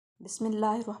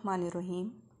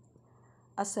Bismillahirrahmanirrahim.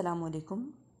 Assalamu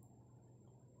alaikum.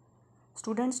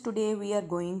 Students, today we are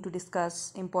going to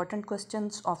discuss important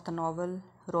questions of the novel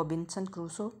Robinson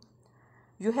Crusoe.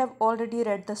 You have already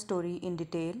read the story in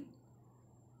detail.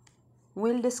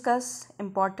 We'll discuss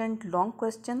important long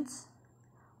questions.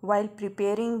 While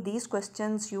preparing these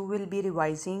questions, you will be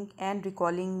revising and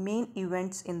recalling main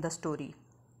events in the story.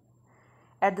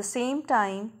 At the same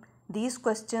time, these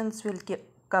questions will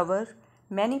cover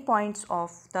many points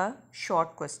of the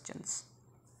short questions.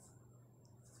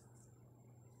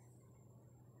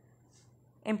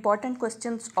 Important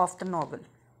questions of the novel.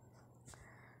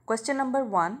 Question number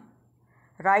 1.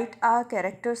 Write a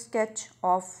character sketch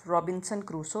of Robinson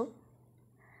Crusoe.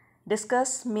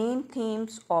 Discuss main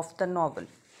themes of the novel.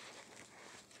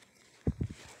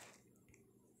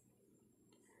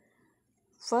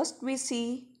 First, we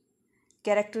see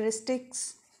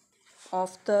characteristics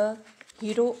of the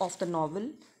hero of the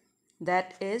novel,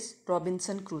 that is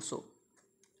Robinson Crusoe.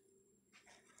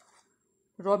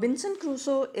 Robinson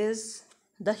Crusoe is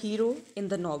the hero in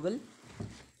the novel.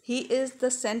 He is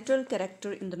the central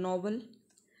character in the novel.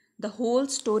 The whole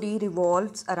story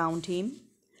revolves around him.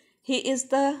 He is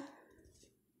the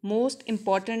most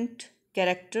important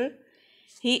character.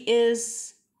 He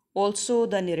is also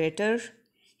the narrator.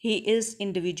 He is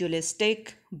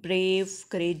individualistic, brave,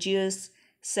 courageous,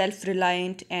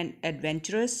 self-reliant, and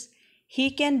adventurous. He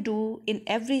can do in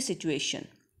every situation.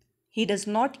 He does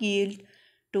not yield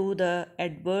to the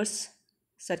adverse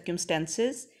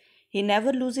circumstances. He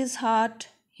never loses heart.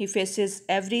 He faces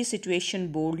every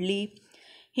situation boldly.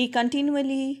 He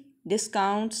continually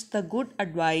discounts the good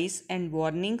advice and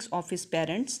warnings of his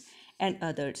parents and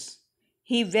others.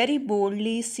 He very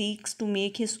boldly seeks to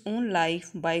make his own life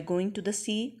by going to the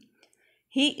sea.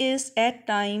 He is at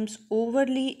times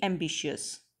overly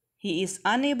ambitious. He is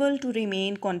unable to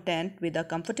remain content with a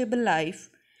comfortable life,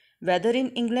 whether in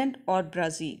England or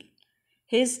Brazil.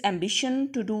 His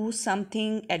ambition to do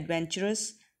something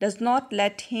adventurous does not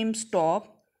let him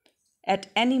stop at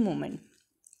any moment.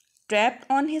 Trapped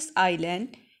on his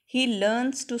island, he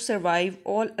learns to survive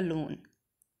all alone.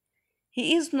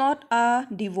 He is not a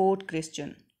devout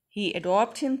Christian. He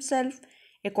adopts himself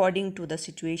according to the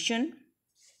situation.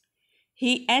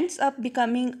 He ends up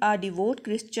becoming a devout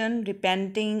Christian,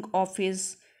 repenting of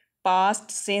his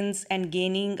past sins and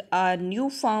gaining a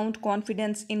newfound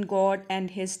confidence in God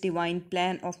and his divine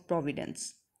plan of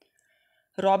providence.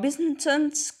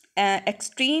 Robinson's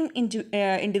extreme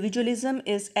individualism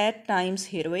is at times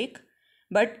heroic,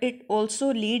 but it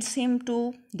also leads him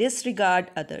to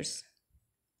disregard others.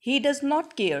 He does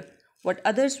not care what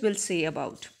others will say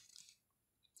about.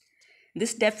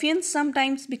 This defiance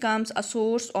sometimes becomes a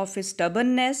source of his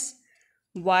stubbornness,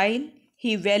 while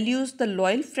he values the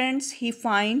loyal friends he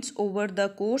finds over the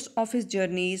course of his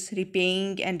journeys,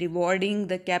 repaying and rewarding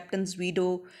the captain's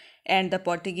widow and the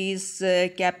Portuguese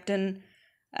captain.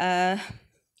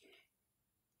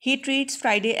 He treats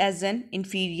Friday as an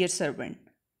inferior servant.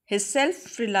 His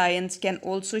self-reliance can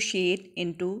also shade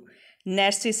into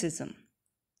narcissism.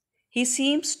 He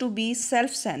seems to be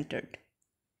self-centered.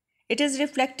 It is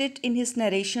reflected in his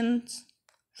narrations,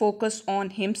 focus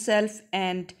on himself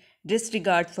and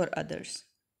disregard for others.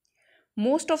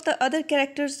 Most of the other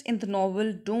characters in the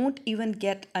novel don't even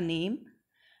get a name,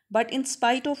 but in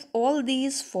spite of all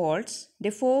these faults,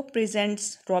 Defoe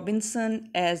presents Robinson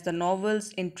as the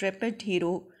novel's intrepid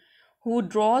hero who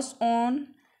draws on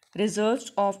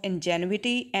reserves of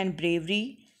ingenuity and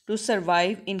bravery to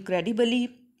survive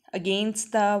incredibly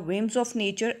against the whims of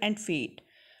nature and fate.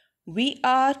 We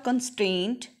are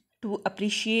constrained to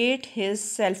appreciate his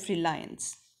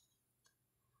self-reliance.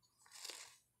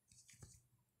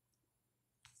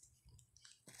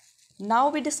 Now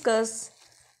we discuss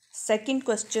second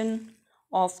question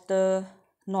of the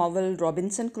novel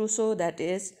Robinson Crusoe, that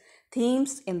is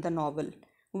themes in the novel.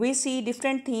 We see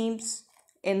different themes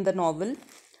in the novel.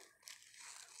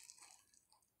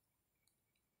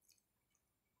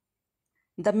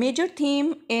 The major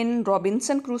theme in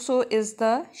Robinson Crusoe is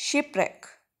the shipwreck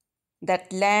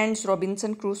that lands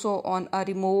Robinson Crusoe on a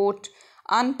remote,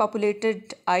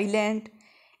 unpopulated island.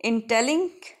 In telling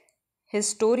his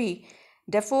story,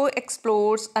 Defoe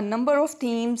explores a number of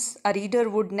themes a reader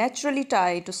would naturally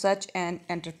tie to such an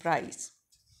enterprise.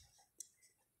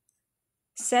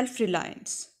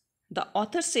 Self-reliance. The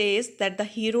author says that the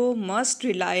hero must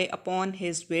rely upon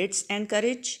his wits and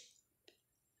courage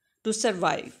to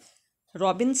survive.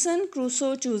 Robinson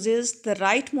Crusoe chooses the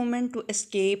right moment to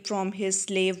escape from his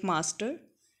slave master.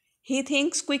 He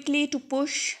thinks quickly to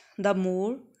push the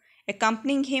Moor,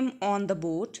 accompanying him on the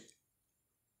boat.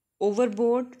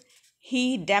 Overboard,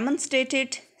 He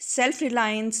demonstrated self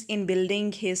reliance in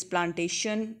building his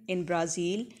plantation in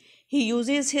Brazil. He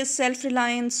uses his self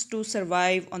reliance to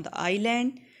survive on the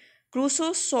island.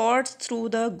 Crusoe sorts through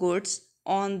the goods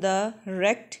on the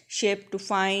wrecked ship to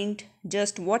find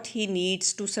just what he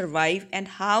needs to survive and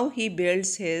how he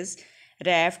builds his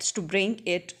rafts to bring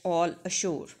it all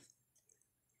ashore.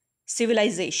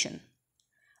 Civilization.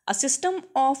 A system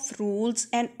of rules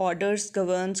and orders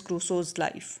governs Crusoe's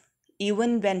life.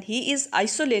 Even when he is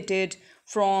isolated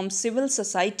from civil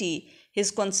society,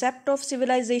 his concept of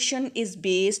civilization is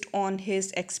based on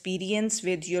his experience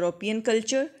with European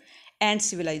culture and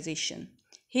civilization.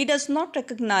 He does not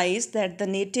recognize that the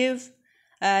natives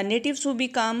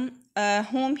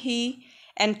whom he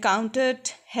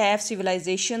encountered have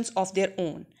civilizations of their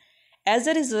own. As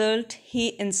a result,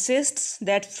 he insists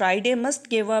that Friday must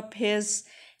give up his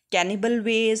cannibal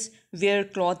ways, wear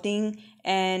clothing,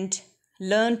 and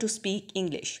learn to speak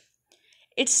English.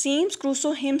 It seems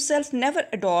Crusoe himself never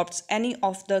adopts any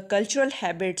of the cultural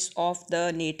habits of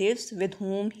the natives with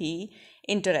whom he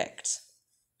interacts.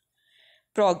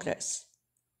 Progress.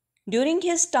 During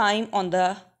his time on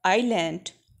the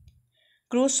island,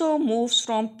 Crusoe moves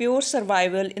from pure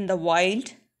survival in the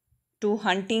wild to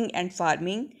hunting and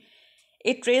farming.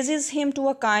 It raises him to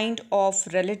a kind of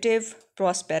relative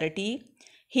prosperity.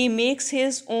 He makes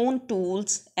his own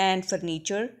tools and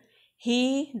furniture.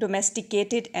 He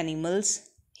domesticated animals.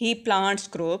 He plants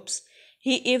crops.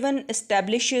 He even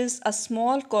establishes a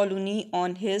small colony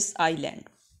on his island.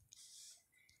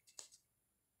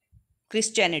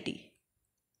 Christianity.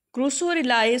 Crusoe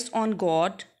relies on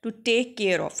God to take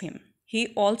care of him.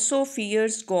 He also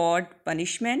fears God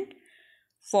punishment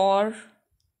for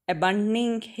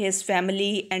abandoning his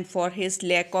family and for his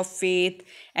lack of faith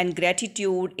and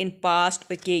gratitude in past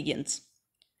occasions.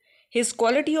 His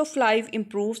quality of life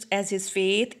improves as his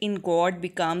faith in God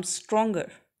becomes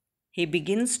stronger. He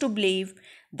begins to believe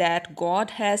that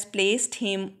God has placed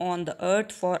him on the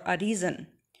earth for a reason.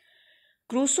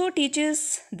 Crusoe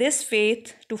teaches this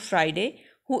faith to Friday,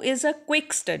 who is a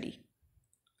quick study.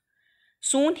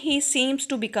 Soon he seems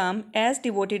to become as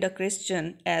devoted a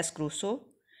Christian as Crusoe,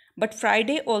 but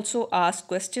Friday also asks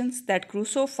questions that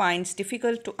Crusoe finds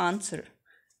difficult to answer.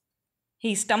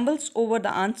 He stumbles over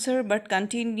the answer but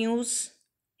continues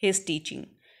his teaching.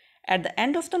 At the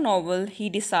end of the novel, he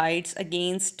decides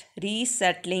against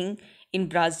resettling in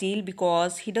Brazil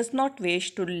because he does not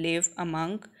wish to live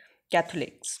among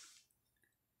Catholics.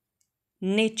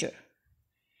 Nature.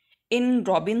 In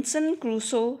Robinson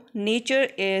Crusoe, nature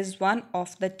is one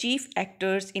of the chief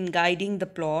actors in guiding the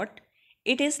plot.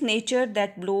 It is nature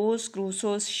that blows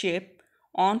Crusoe's ship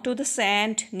onto the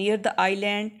sand near the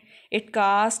island. It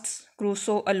casts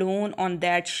Crusoe alone on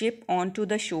that ship onto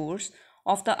the shores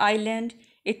of the island.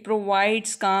 It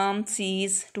provides calm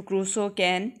seas to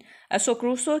so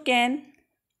Crusoe can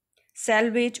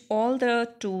salvage all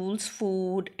the tools,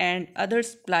 food, and other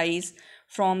supplies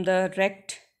from the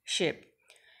wrecked ship.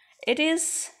 It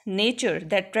is nature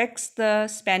that wrecks the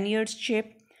Spaniard's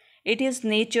ship. It is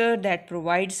nature that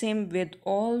provides him with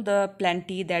all the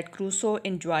plenty that Crusoe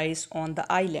enjoys on the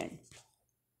island.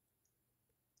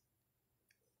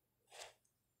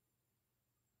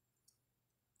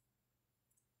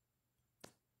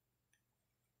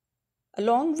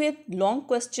 Along with long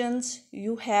questions,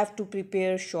 you have to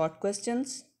prepare short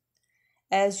questions.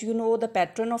 As you know, the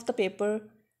pattern of the paper,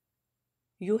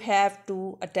 you have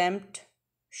to attempt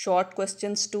short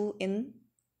questions too in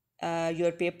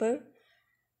your paper.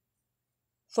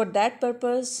 For that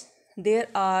purpose, there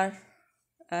are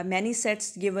many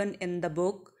sets given in the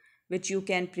book which you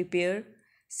can prepare,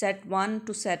 set 1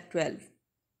 to set 12.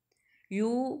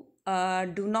 You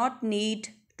do not need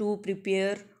to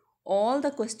prepare all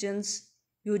the questions,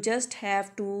 you just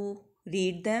have to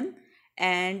read them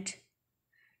and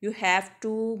you have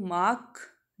to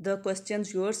mark the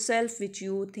questions yourself which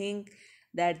you think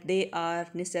that they are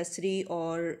necessary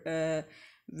or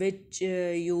which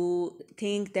you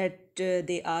think that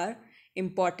they are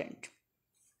important.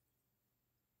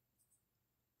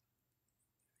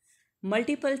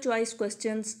 Multiple choice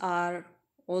questions are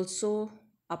also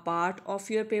a part of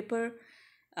your paper.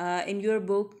 In your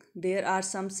book, there are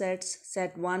some sets,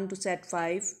 set 1 to set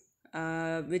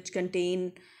 5, which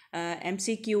contain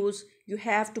MCQs. You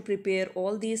have to prepare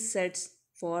all these sets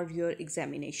for your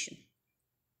examination.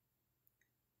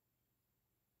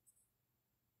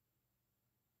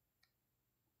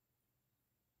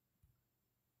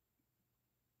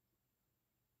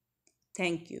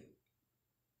 Thank you.